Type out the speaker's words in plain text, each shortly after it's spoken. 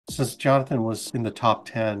since Jonathan was in the top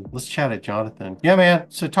 10, let's chat at Jonathan. Yeah, man.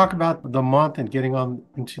 So talk about the month and getting on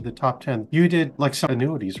into the top 10. You did like some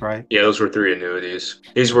annuities, right? Yeah, those were three annuities.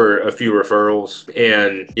 These were a few referrals.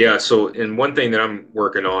 And yeah, and one thing that I'm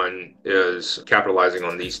working on is capitalizing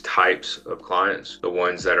on these types of clients, the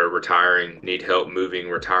ones that are retiring, need help moving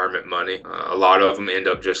retirement money. A lot of them end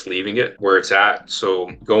up just leaving it where it's at.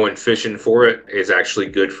 So going fishing for it is actually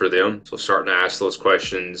good for them. So starting to ask those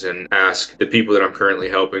questions and ask the people that I'm currently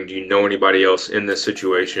helping, do you know anybody else in this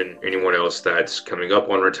situation? Anyone else that's coming up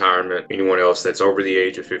on retirement? Anyone else that's over the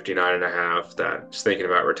age of 59 and a half that's thinking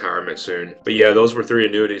about retirement soon? But yeah, those were three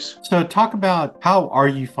annuities. So talk about how are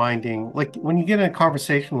you finding, like when you get in a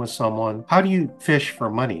conversation with someone, how do you fish for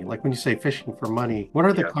money? Like when you say fishing for money, what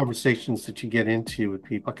are the Yeah, conversations that you get into with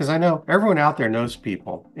people? Because I know everyone out there knows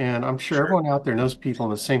people, and I'm sure sure. everyone out there knows people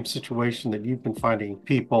in the same situation that you've been finding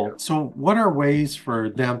people. Yeah, So what are ways for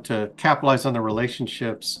them to capitalize on the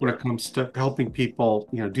relationships when yeah, it comes to helping people,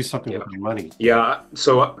 do something yeah. with their money? Yeah,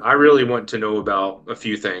 so I really want to know about a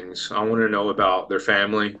few things. I want to know about their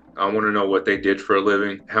family. I want to know what they did for a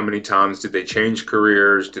living. How many times did they change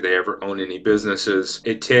careers? Did they ever own any businesses?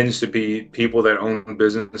 It tends to be people that own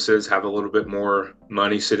businesses have a little bit more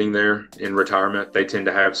money sitting there in retirement. They tend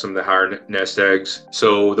to have some of the higher nest eggs.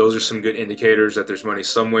 So those are some good indicators that there's money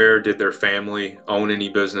somewhere. Did their family own any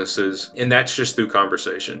businesses? And that's just through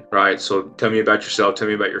conversation, right? So tell me about yourself, tell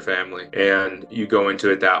me about your family, and you go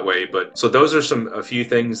into it that way. But so those are a few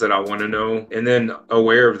things that I want to know. And then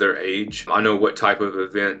aware of their age. I know what type of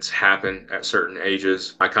events happen at certain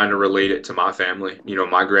ages. I kind of relate it to my family.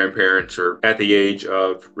 My grandparents are at the age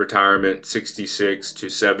of retirement, 66 to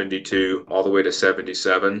 72, all the way to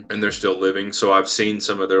 77, and they're still living. So I've seen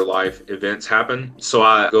some of their life events happen. So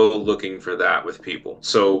I go looking for that with people.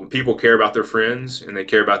 So people care about their friends and they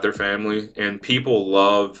care about their family, and people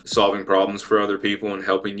love solving problems for other people and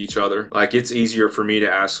helping each other. Like it's easier for me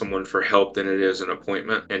to ask someone for help than it is an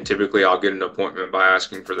appointment. And typically I'll get an appointment by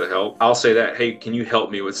asking for the help. I'll say that, hey, can you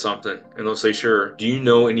help me with something? And they'll say, sure. Do you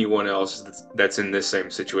know anyone else that's in this same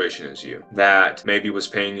situation as you that maybe was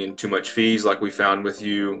paying in too much fees like we found with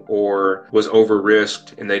you, or was over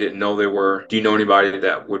risked and they didn't know they were? Do you know anybody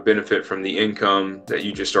that would benefit from the income that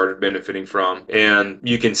you just started benefiting from? And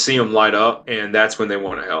you can see them light up, and that's when they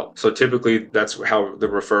want to help. So typically that's how the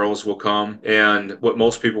referrals will come. And what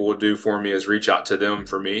most people will do for me is reach out to them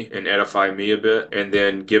for me and edify me a bit, and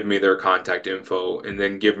then give me their contact info, and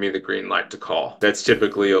then give me the green light to call. That's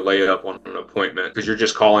typically a layup on an appointment, because you're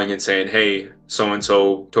just calling and saying, hey, so and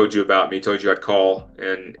so told you about me, told you I'd call,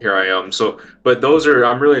 and here I am. So, but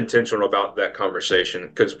I'm really intentional about that conversation,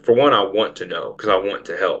 because for one, I want to know, because I want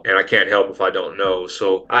to help, and I can't help if I don't know.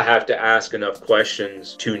 So I have to ask enough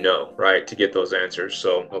questions to know, right, to get those answers.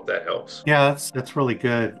 So hope that helps. Yeah, that's really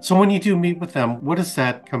good. So when you do meet with them, what does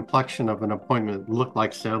that complexion of an appointment look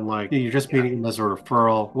like, sound like? You're just Yeah. meeting them as a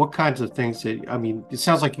referral. What kinds of things I mean, it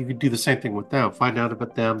sounds like you could do the same thing with them, find out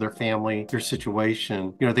about them, their family, their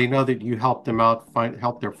situation. They know that you help them out,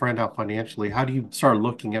 help their friend out financially. How do you start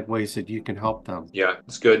looking at ways that you can help them? Yeah,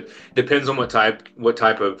 it's good. Depends on what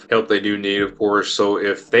type of help they do need, of course. So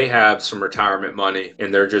if they have some retirement money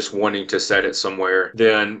and they're just wanting to set it somewhere,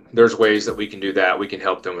 then there's ways that we can do that. We can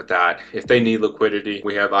help them with that. If they need liquidity,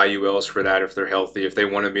 we have IULs for that if they're healthy. If they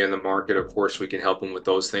want to be in the market, of course, we can help them with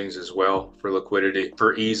those things as well for liquidity,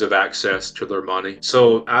 for ease of access to their money.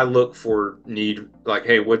 So I look for need, like,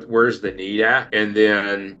 hey, where's the need at? And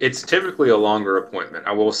then it's typically a longer appointment.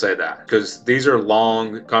 I will say that, because these are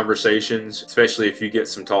long conversations, especially if you get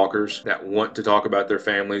some talkers that want to talk about their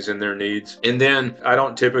families and their needs. And then I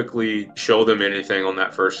don't typically show them anything on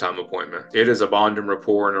that first time appointment. It is a bond and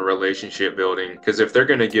rapport and a relationship building, because if they're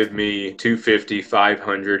going to give me 250,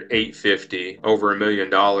 500, 850, over $1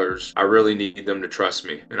 million, I really need them to trust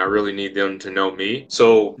me, and I really need them to know me.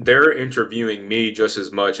 So they're interviewing me just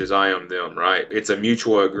as much as I am them, right? It's a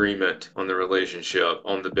mutual agreement on the relationship,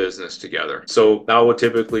 on the business together. So I will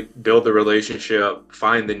typically build the relationship,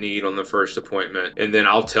 find the need on the first appointment, and then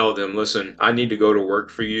I'll tell them, listen, I need to go to work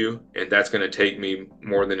for you, and that's going to take me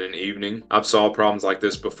more than an evening. I've solved problems like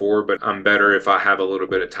this before, but I'm better if I have a little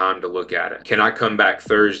bit of time to look at it. Can I come back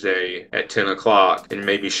Thursday at 10 o'clock and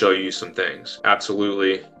maybe show you some things?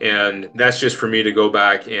 Absolutely. And that's just for me to go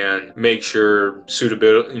back and make sure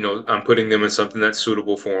suitability, I'm putting them in something that's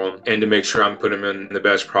suitable for them, and to make sure I'm putting them in the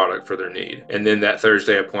best product for their need. And then that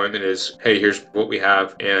Thursday appointment is, hey, here's what we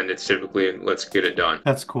have, and it's typically, let's get it done.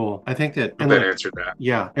 That's cool. I think that, Hope and that look, answered that.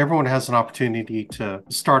 yeah, everyone has an opportunity to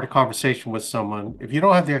start a conversation with someone. If you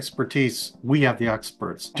don't have the expertise, we have the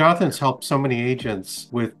experts. Yeah. Jonathan's helped so many agents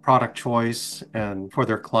with product choice and for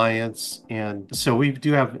their clients. And so we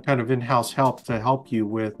do have kind of in-house help to help you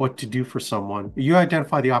with what to do for someone. You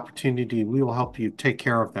identify the opportunity, we will help you take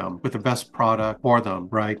care of them with the best product for them,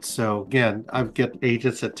 right? So again, I get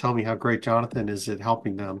agents that tell me how great Jonathan is at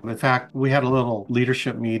helping them. In fact, we had a little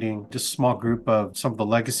leadership meeting, just a small group of some of the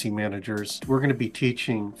legacy managers. We're going to be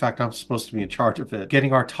teaching, in fact, I'm supposed to be in charge of it,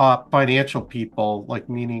 getting our top financial people, like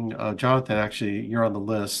meaning Jonathan, actually, you're on the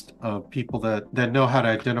list of people that know how to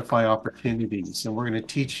identify opportunities. And we're going to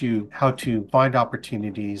teach you how to find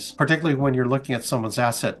opportunities, particularly when you're looking at someone's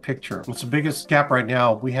asset picture. It's the biggest gap right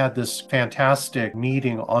now. We had this fantastic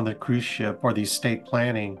meeting on the cruise ship for the estate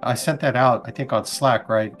planning. I sent that out, I think, on Slack,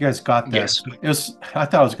 right? You guys got that? Yes. I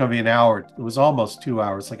thought it was going to be an hour. It was almost 2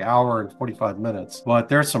 hours, like an hour and 45 minutes. But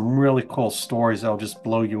there's some really cool stories that'll just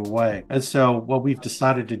blow you away. And so what we've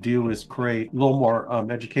decided to do is create a little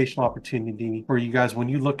more educational opportunity for you guys when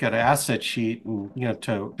you look at an asset sheet and,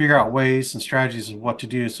 to figure out ways and strategies of what to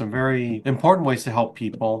do, some very important ways to help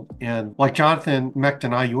people. And like Jonathan Mecht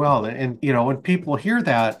and IUL, and, when people hear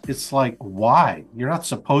that, it's like, why? You're not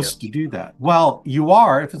supposed to do that. Well, you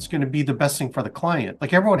are if it's going to be the best thing for the client.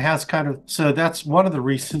 Like everyone has so that's one of the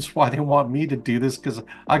reasons why they want me to do this, because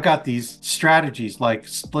I got these strategies like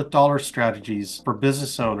split dollar strategies for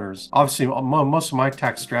business owners. Obviously, most of my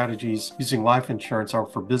tax strategies using life insurance are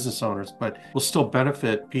for business owners, but will still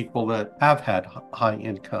benefit people that have had high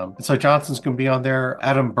income. And so Johnson's going to be on there.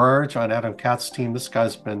 Adam Burge on Adam Katz's team. This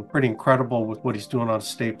guy's been pretty incredible with what he's doing on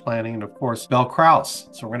estate planning. And of course, Bell Krause.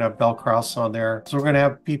 So we're going to have Bell Krause on there. So we're going to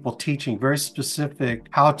have people teaching very specific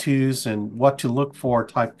how-tos and what to look for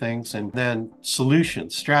type things, and then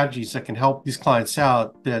solutions, strategies that can help these clients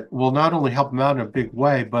out that will not only help them out in a big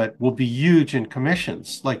way, but will be huge in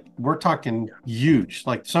commissions. Like we're talking huge.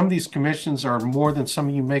 Like some of these commissions are more than some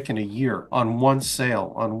of you make in a year on one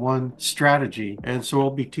sale, on one strategy. And so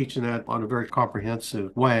we'll be teaching that on a very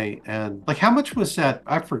comprehensive way. And like, how much was that?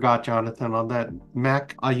 I forgot, Jonathan, on that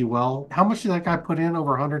Mac IUL. How much did that guy put in?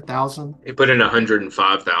 Over 100,000? He put in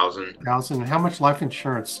 105,000. And how much life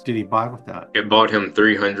insurance did he buy with that? It bought him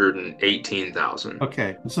 318,000.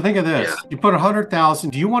 Okay, so think of this. You put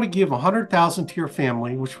 100,000. Do you want to give 100,000 to your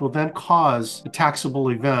family, which will then cause a taxable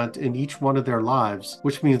event in each one of their lives,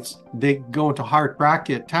 which means they go into higher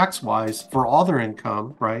bracket tax-wise for all their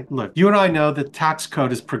income, right? Look, you and I know that tax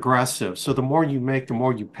code is progressive. So the more you make, the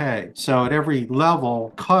more you pay. So at every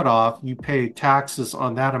level cutoff, you pay taxes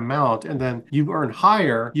on that amount. And then you earn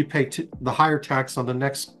higher, you pay the higher tax on the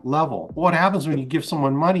next level. What happens when you give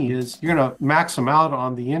someone money is you're going to max them out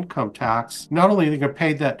on the income tax. Not only are they going to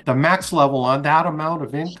pay the max level on that amount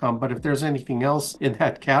of income, but if there's anything else in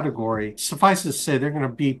that category, suffice to say, they're going to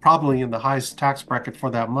be probably in the highest tax bracket for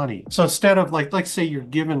that money. So instead of like say you're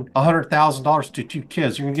giving $100,000 to two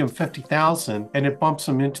kids, you're going to give them 50,000 and it bumps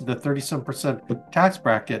them into the 37% tax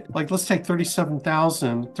bracket. Like let's take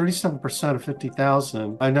 37% of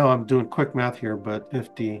 50,000. I know I'm doing quick math here, but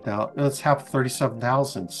 50,000, that's half of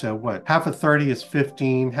 37,000. So what? Half of 30 is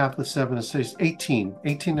 15, half of 7 is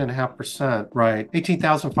 18.5%, right?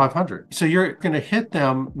 18,500. So you're going to hit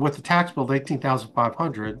them with a tax bill of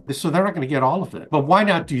 18,500. So they're not going to get all of it. But why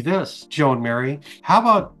not do this, Joe and Mary? How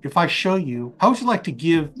about if I show you, how would you like to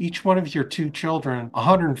give each one of your two children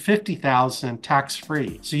 150,000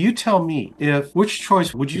 tax-free? So you tell me, which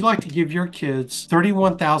choice would you like to give your kids?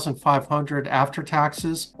 31,500 after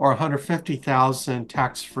taxes or 150,000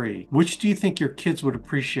 tax-free? Which do you think your kids would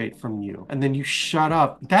appreciate from you? And then you shut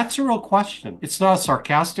up. That's a real question. It's not a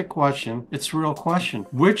sarcastic question. It's a real question.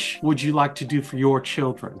 Which would you like to do for your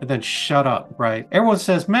children? And then shut up, right? Everyone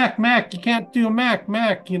says, Mac, you can't do a Mac,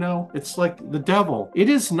 it's like the devil. It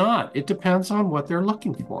is not. It depends on what they're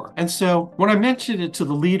looking for. And so when I mentioned it to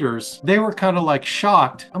the leaders, they were kind of like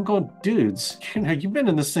shocked. I'm going, dudes, you've been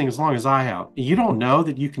in this thing as long as I have. You don't know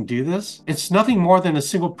that you can do this? It's nothing more than a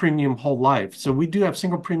single premium whole life. So we do have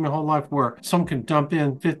single premium whole life where someone can dump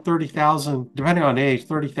in 30,000, depending on age,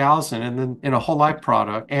 30,000, and then in a whole life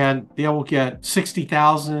product, and they will get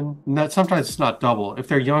 60,000. And that sometimes it's not double. If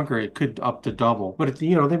they're younger, it could up to double. But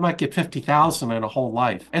they might get 50,000 in a whole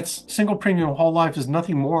life. It's single premium whole life is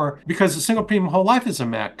nothing more because the single premium whole life is a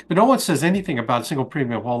mech. But no one says anything about single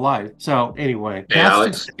premium whole life. So anyway, hey,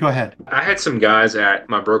 Alex, go ahead. I had some guys at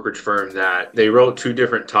my brokerage firm that they wrote two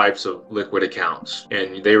different types of liquid accounts,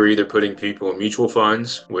 and they were either putting people in mutual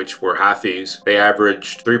funds, which were high fees. They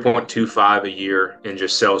averaged 3.25 a year in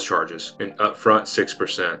just sales charges and upfront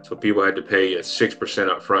 6%. So people had to pay a 6%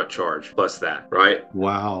 upfront charge plus that, right?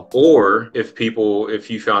 Wow. Or if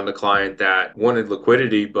you found a client that wanted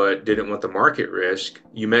liquidity but didn't want the market risk,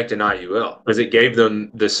 you made an IUL because it gave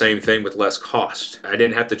them the same thing with less cost. I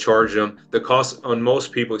didn't have to charge them. The cost on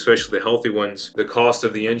most people, especially the healthy ones, the cost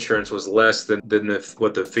of the insurance was less than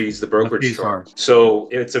what the fees the The brokerage fees are. charge. So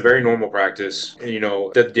it's a very normal practice.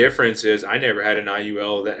 The difference is I never had an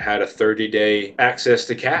IUL that had a 30-day access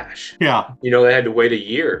to cash. Yeah. They had to wait a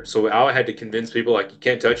year. So I had to convince people like, you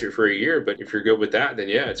can't touch it for a year, but if you're good with that, then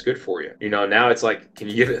yeah, it's good for you. Now it's like, can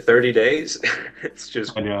you give it 30 days? It's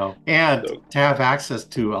just I know. And so. to have access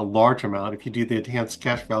to a large amount, if you do the enhanced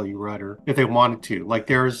cash value rider, if they wanted to, like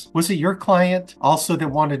was it your client also that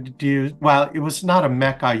wanted to do, well, it was not a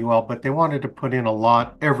MEC IUL, but they wanted to put in a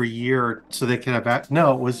lot every year so they could have,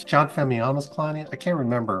 no, it was John Famiano's client. I can't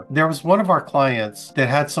remember. There was one of our clients that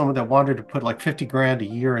had someone that wanted to put like 50 grand a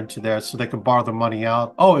year into there so they could borrow the money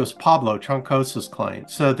out. Oh, it was Pablo Troncosa's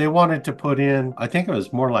client. So they wanted to put in, I think it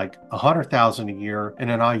was more like 100,000 a year in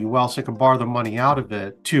an IUL so they could borrow the money out of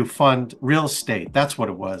it to fund real estate. That's what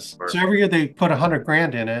it was. So every year they put 100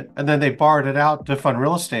 grand in it and then they borrowed it out to fund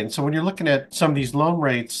real estate. And so when you're looking at some of these loan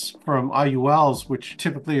rates from IULs, which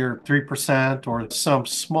typically are 3% or some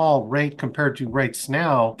small rate compared to rates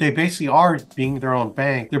now, they basically are being their own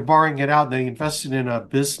bank. They're borrowing it out and they invested in a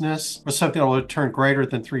business or something that will turn greater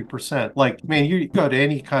than 3%. Like, man, you go to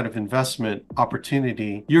any kind of investment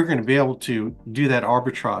opportunity, you're going to be able to do that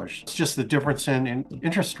arbitrage. It's just the difference in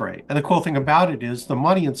interest rate. And the cool thing about it is the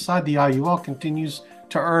money inside the IUL continues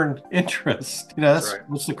to earn interest. That's right.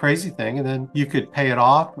 What's the crazy thing. And then you could pay it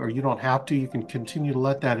off or you don't have to. You can continue to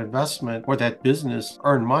let that investment or that business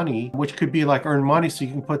earn money, which could be like earn money so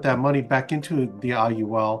you can put that money back into the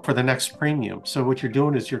IUL for the next premium. So what you're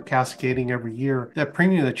doing is you're cascading every year that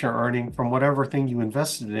premium that you're earning from whatever thing you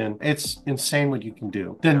invested in. It's insane what you can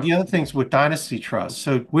do. Then the other things with dynasty trusts.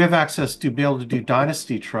 So we have access to be able to do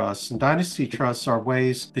dynasty trusts. And dynasty trusts are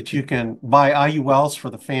ways that you can buy IULs for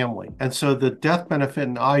the family. And so the death benefit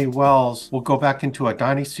and IULs will go back into a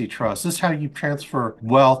dynasty trust. This is how you transfer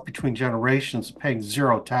wealth between generations, paying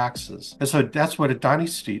zero taxes. And so that's what a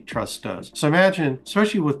dynasty trust does. So imagine,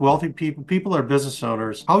 especially with wealthy people are business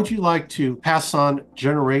owners, how would you like to pass on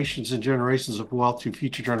generations and generations of wealth to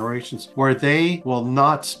future generations where they will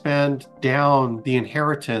not spend down the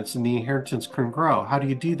inheritance and the inheritance can grow? How do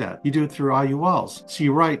you do that? You do it through IULs. So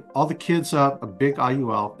you write all the kids up a big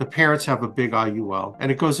IUL, the parents have a big IUL,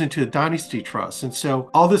 and it goes into a dynasty trust. And so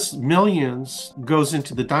all this millions goes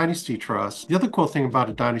into the dynasty trust. The other cool thing about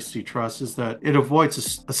a dynasty trust is that it avoids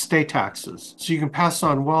estate taxes. So you can pass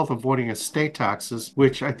on wealth avoiding estate taxes,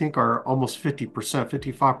 which I think are almost 50%,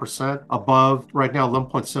 55% above right now,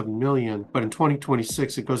 11.7 million. But in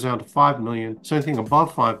 2026, it goes down to 5 million. So anything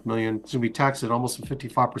above 5 million is going to be taxed at almost a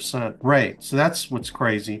 55% rate. So that's what's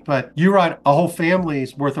crazy. But you write a whole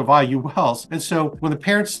family's worth of IULs. And so when the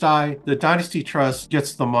parents die, the dynasty trust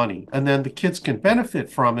gets the money and then the kids can benefit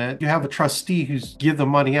from it. You have a trustee who's give the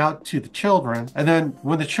money out to the children. And then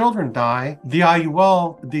when the children die, the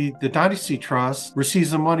IUL, the dynasty trust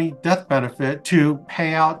receives the money death benefit to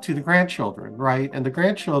pay out to the grandchildren, right? And the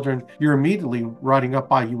grandchildren, you're immediately writing up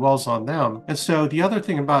IULs on them. And so the other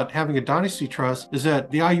thing about having a dynasty trust is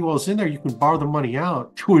that the IULs in there, you can borrow the money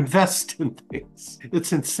out to invest in things.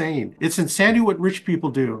 It's insane. It's insanity what rich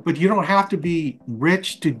people do, but you don't have to be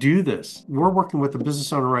rich to do this. We're working with a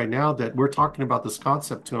business owner right now that we're talking about this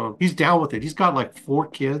concept to him. He's down with it. He's got like 4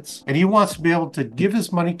 kids and he wants to be able to give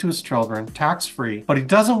his money to his children tax-free, but he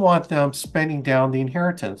doesn't want them spending down the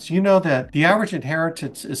inheritance. You know that the average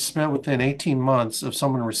inheritance is spent within 18 months of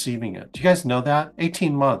someone receiving it. Do you guys know that?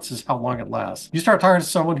 18 months is how long it lasts. You start talking to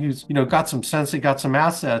someone who's, got some sense, they got some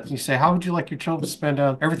assets, and you say, how would you like your children to spend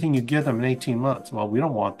down everything you give them in 18 months? Well, we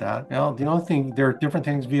don't want that. The only thing, there are different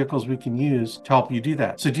things, vehicles we can use to help you do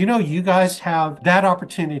that. So do you know you guys have that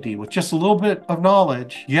opportunity with just a little bit of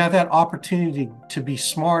knowledge? You have that opportunity to be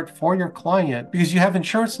smart for your client because you have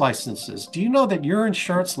insurance licenses. Do you know that your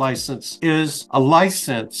insurance license is a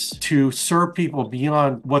license to serve people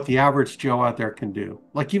beyond what the average Joe out there can do?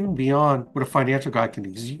 Like even beyond what a financial guy can do,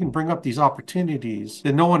 because you can bring up these opportunities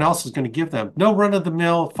that no one else is going to give them. No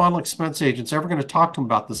run-of-the-mill final expense agent's ever going to talk to them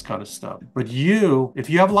about this kind of stuff. But you, if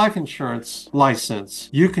you have a life insurance license,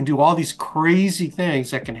 you can do all these crazy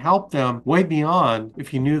things that can help them way beyond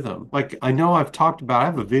if you knew them. Like I know I've talked about, I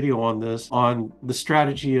have a video on this, on the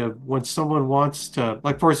strategy of when someone wants to,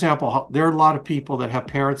 like for example, there are a lot of people that have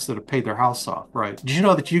parents that have paid their house off, right? Did you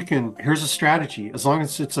know that you can, here's a strategy, as long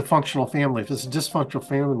as it's a functional family. If it's a dysfunctional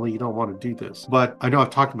family, you don't want to do this. But I know I've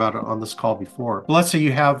talked about it on this call before. But let's say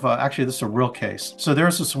you have, actually this is a real case. So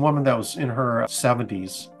there's this woman that was in her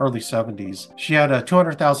 70s, early 70s. She had a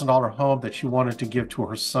 $200,000 home that she wanted to give to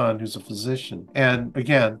her son, who's a physician. And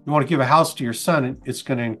again, you want to give a house to your son, it's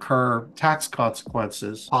going to incur tax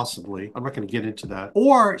consequences, possibly. I'm not going to get into that.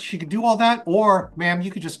 Or she could do all that, or ma'am,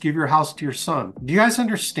 you could just give your house to your son. Do you guys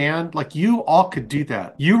understand? Like, you all could do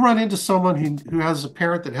that. You run into someone who has a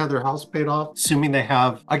parent that had their house paid off, assuming they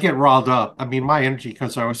have, I get riled up. I mean, my energy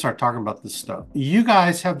comes when I always start talking about this stuff. You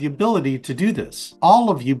guys have the ability to do this. All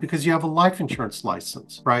of you, because you have a life insurance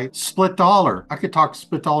license, right? Split dollar. I could talk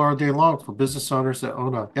split dollar all day long for business owners that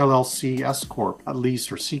own a LLC, S Corp, at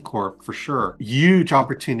least, or C Corp for sure. Huge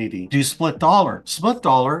opportunity. Do split dollar. Split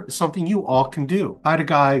dollar is something you all can do. I had a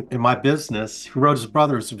guy in my business who wrote his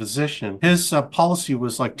brother as a physician. His policy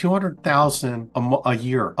was like $200,000 a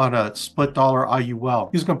year on a split dollar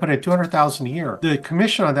IUL. He was going to put in $200,000 a year. The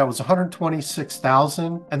commission on that was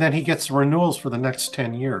 $126,000, and then he gets renewals for the next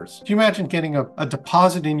 10 years. Can you imagine getting a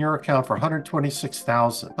deposit in your account for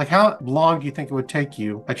 $126,000? Like, how long do you think it would take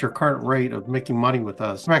you at your current rate of making money with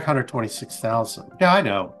us to make $126,000? Yeah, I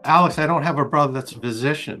know. Alex, I don't have a brother that's a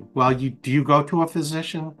physician. Well, do you go to a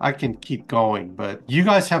physician? I can keep going, but you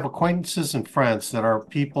guys have acquaintances and friends that are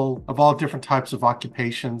people of all different types of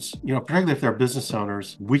occupations, particularly if they're business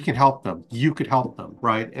owners. We can help them. You could help them,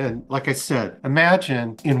 right? And like I said,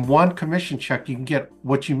 imagine in one commission check, you can get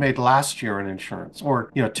what you made last year in insurance,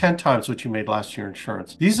 or 10 times what you made last year in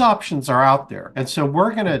insurance. These options are out there. And so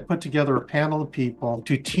we're going to put together a panel of people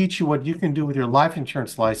to teach you what you can do with your life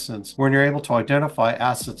insurance license when you're able to identify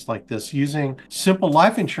assets like this using simple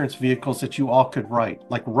life insurance vehicles that you all could write.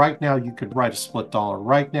 Like right now, you could write a split dollar.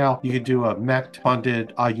 Right now, you could do a MEC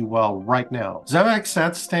funded IUL right now. Does that make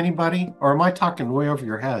sense to anybody? Or am I talking way over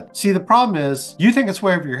your head? See, the problem is you think it's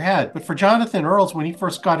way over your head, but for Jonathan Earls, when he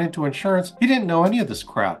first got into insurance, he didn't know any of this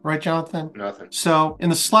crap. Right, Jonathan? Nothing. So in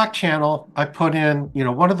the Slack channel, I put in,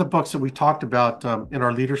 one of the books that we talked about in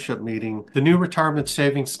our leadership meeting, The New Retirement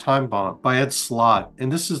Savings Time Bomb by Ed Slott.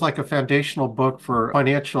 And this is like a foundational book for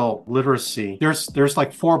financial literacy. There's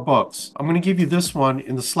like 4 books. I'm going to give you this one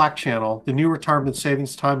in the Slack channel, The New Retirement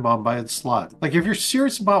Savings Time Bomb by Ed Slott. Like, if you're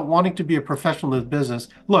serious about wanting to be a professional in the business,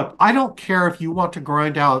 look, I don't care if you want to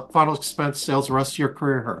grind out final expense sales the rest of your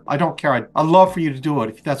career here. I don't care. I'd love for you to do it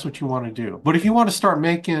if that's what you want to do. But if you want to start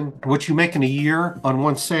making what you make in a year on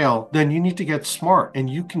one sale, then you need to get smart, and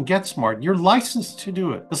you can get smart. You're licensed to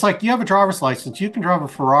do it. It's like you have a driver's license. You can drive a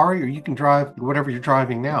Ferrari, or you can drive whatever you're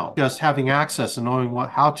driving now. Just having access and knowing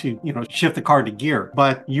how to, shift the car into gear.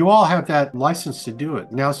 But you all have that license to do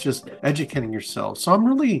it. Now it's just educating yourself. So I'm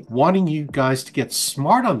really wanting you guys to get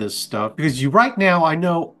smart on this stuff, because right now, I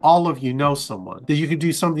know all of you know someone that you can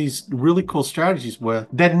do some of these really cool strategies with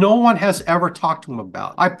that no one has ever talked to them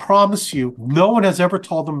about. I promise you, no one has ever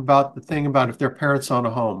told them about the thing about if their parents own a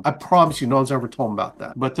home. I promise you, no one's ever told them about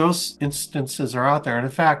that. But those instances are out there. And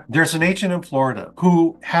in fact, there's an agent in Florida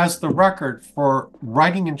who has the record for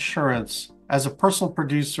writing insurance as a personal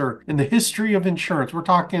producer in the history of insurance. We're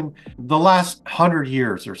talking the last 100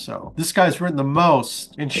 years or so. This guy's written the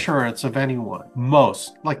most insurance of anyone.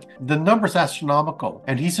 Most. Like, the number's astronomical.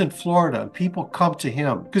 And he's in Florida. And people come to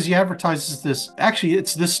him because he advertises this. Actually,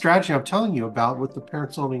 it's this strategy I'm telling you about with the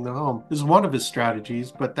parents owning the home. This is one of his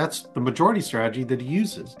strategies, but that's the majority strategy that he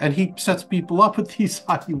uses. And he sets people up with these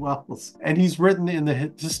IULs. And he's written in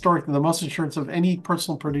historically the most insurance of any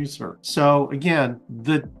personal producer. So again,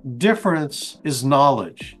 the difference is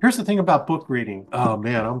knowledge. Here's the thing about book reading. Oh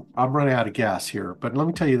man, I'm running out of gas here, but let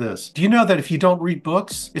me tell you this. Do you know that if you don't read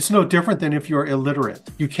books, it's no different than if you're illiterate?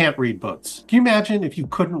 You can't read books. Can you imagine if you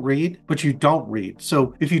couldn't read, but you don't read?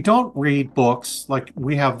 So if you don't read books, like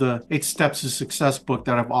we have the 8 Steps to Success book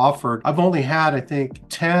that I've offered, I've only had, I think,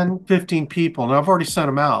 10, 15 people, and I've already sent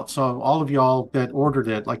them out. So all of y'all that ordered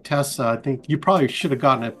it, like Tessa, I think you probably should have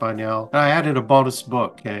gotten it by now. And I added a bonus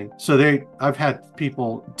book, okay? So I've had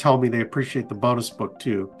people tell me they appreciate the bonus book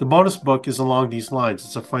too. The bonus book is along these lines.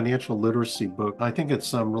 It's a financial literacy book. I think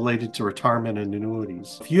it's related to retirement and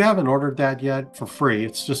annuities. If you haven't ordered that yet, for free,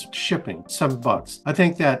 it's just shipping, $7. I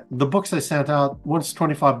think that the books I sent out, one's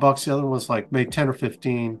 $25, the other one was like maybe 10 or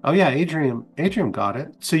 15. Oh yeah, Adrian got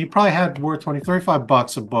it. So you probably had worth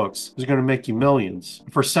 $35 of books. It's going to make you millions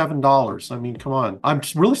for $7. I mean, come on. I'm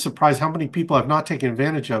really surprised how many people have not taken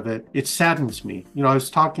advantage of it. It saddens me. I was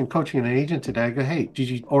coaching an agent today. I go, hey, did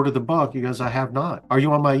you order the book? He goes, I have not. Are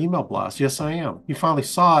you on my email blast? Yes, I am. He finally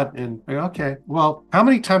saw it, and I go, okay, well, how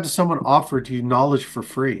many times has someone offered you knowledge for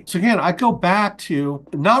free? So again, I go back to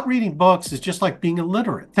not reading books is just like being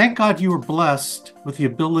illiterate. Thank God you were blessed with the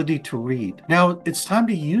ability to read. Now it's time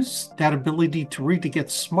to use that ability to read to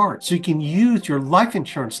get smart, so you can use your life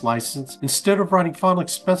insurance license instead of writing final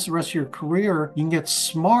expense the rest of your career. You can get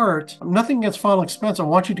smart. Nothing against final expense. I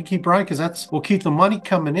want you to keep writing because that's will keep the money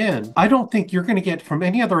coming in. I don't think you're going to get from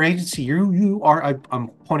any other agency.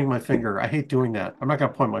 I'm pointing my finger. I hate doing that. I'm not going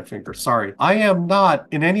to point my finger. Sorry. I am not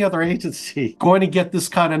in any other agency going to get this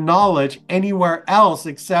kind of knowledge anywhere else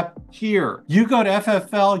except here. You go to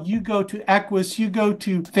FFL, you go to Equus, you go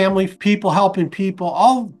to Family People Helping People,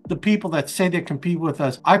 all the people that say they compete with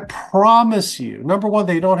us. I promise you, number one,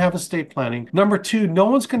 they don't have estate planning. Number two, no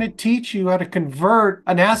one's going to teach you how to convert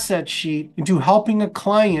an asset sheet into helping a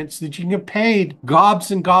client so that you can get paid gobs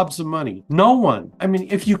and gobs of money. No one. I mean,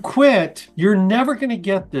 if you quit, you're never going to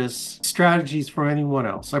get this strategies from anyone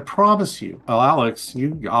else. I promise you. Well, Alex,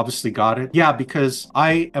 you obviously got it. Yeah, because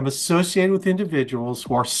I am associated with individuals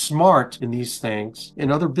who are smart in these things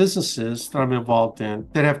in other businesses that I'm involved in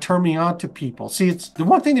that have turned me on to people. See, it's the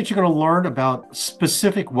one thing that you're going to learn about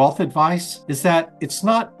specific wealth advice is that it's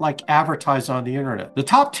not like advertised on the internet. The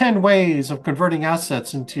top 10 ways of converting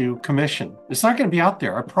assets into commission. It's not going to be out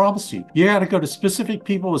there. I promise you. You got to go to specific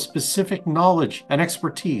people with specific knowledge and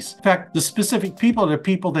expertise. In fact, the specific people are the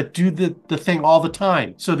people that do the thing all the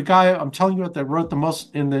time. So the guy I'm telling you that wrote the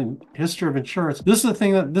most in the history of insurance, this is the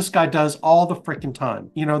thing that this guy does all the freaking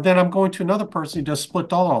time. You know, then I'm going to another person who does split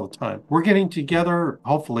dollar all the time. We're getting together,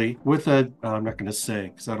 hopefully, with I'm not going to say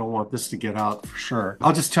because I don't want this to get out for sure.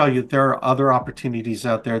 I'll just tell you there are other opportunities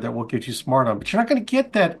out there that will get you smart on, but you're not going to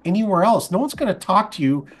get that anywhere else. No one's going to talk to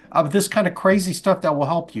you of this kind of crazy stuff that will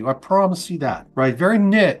help you. I promise you that, right? Very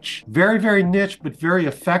niche, very, very niche, but very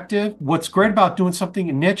effective. What's great about doing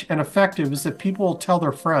something niche and effective is that people will tell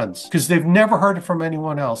their friends because they've never heard it from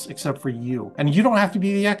anyone else except for you. And you don't have to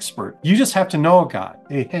be the expert. You just have to know a guy.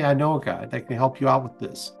 Hey, I know a guy that can help you out with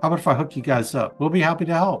this. How about if I hook you guys up? We'll be happy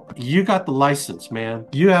to help. You got the license, man.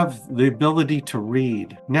 You have the ability to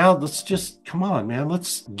read. Now let's just, come on, man.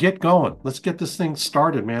 Let's get going. Let's get this thing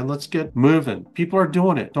started, man. Let's get moving. People are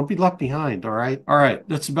doing it. Don't be left behind, all right? All right,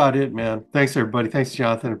 that's about it, man. Thanks, everybody. Thanks,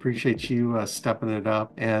 Jonathan. Appreciate you stepping it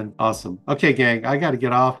up, and awesome. Okay, gang, I got to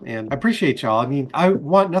get off, and I appreciate y'all. I mean, I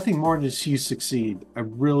want nothing more than to see you succeed. I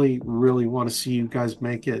really, really want to see you guys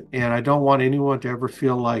make it, and I don't want anyone to ever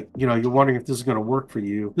feel like, you know, you're wondering if this is going to work for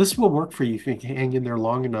you. This will work for you if you can hang in there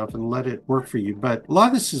long enough and let it work for you, but a lot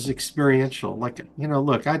of this is experiential. Like, you know,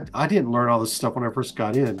 look, I didn't learn all this stuff when I first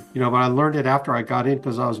got in, you know, but I learned it after I got in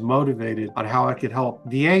because I was motivated on how I could help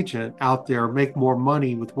the agent out there make more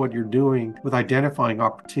money with what you're doing with identifying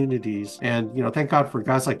opportunities. And, you know, thank God for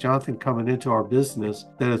guys like Jonathan coming into our business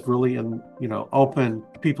that has really, you know, opened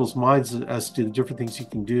people's minds as to the different things you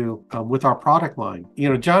can do with our product line. You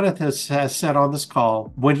know, Jonathan has said on this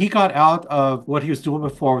call, when he got out of what he was doing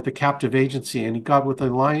before with the captive agency and he got with the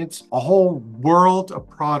Alliance, a whole world of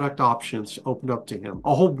product options opened up to him,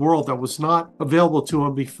 a whole world that was not available to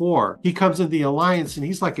him before. He comes in the Alliance and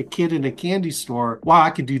he's like a kid in a candy store. Wow,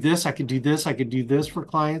 I could do this, I could do this, I could do this for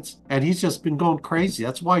clients. And he's just been going crazy.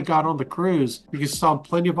 That's why he got on the cruise, because he saw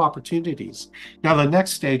plenty of opportunities. Now, the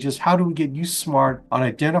next stage is how do we get you smart on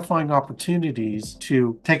identifying opportunities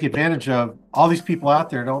to take advantage of. All these people out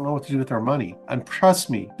there don't know what to do with their money. And trust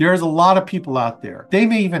me, there's a lot of people out there. They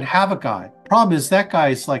may even have a guy. Problem is that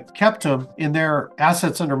guy's like kept them in their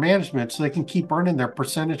assets under management so they can keep earning their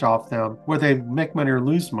percentage off them, whether they make money or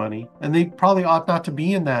lose money. And they probably ought not to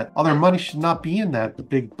be in that. All their money should not be in that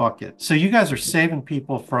big bucket. So you guys are saving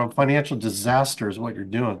people from financial disaster is what you're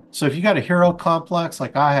doing. So if you got a hero complex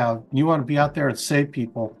like I have, and you want to be out there and save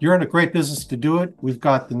people, you're in a great business to do it. We've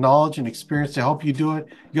got the knowledge and experience to help you do it.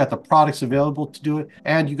 You got the products available to do it,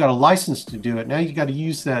 and you got a license to do it. Now you got to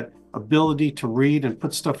use that ability to read and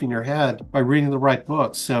put stuff in your head by reading the right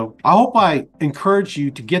books. So I hope I encourage you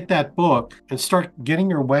to get that book and start getting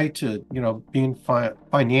your way to, you know, being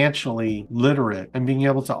financially literate and being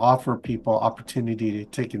able to offer people opportunity to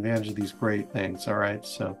take advantage of these great things. All right.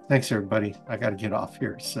 So thanks, everybody. I got to get off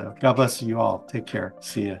here. So God bless you all. Take care.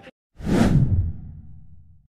 See ya.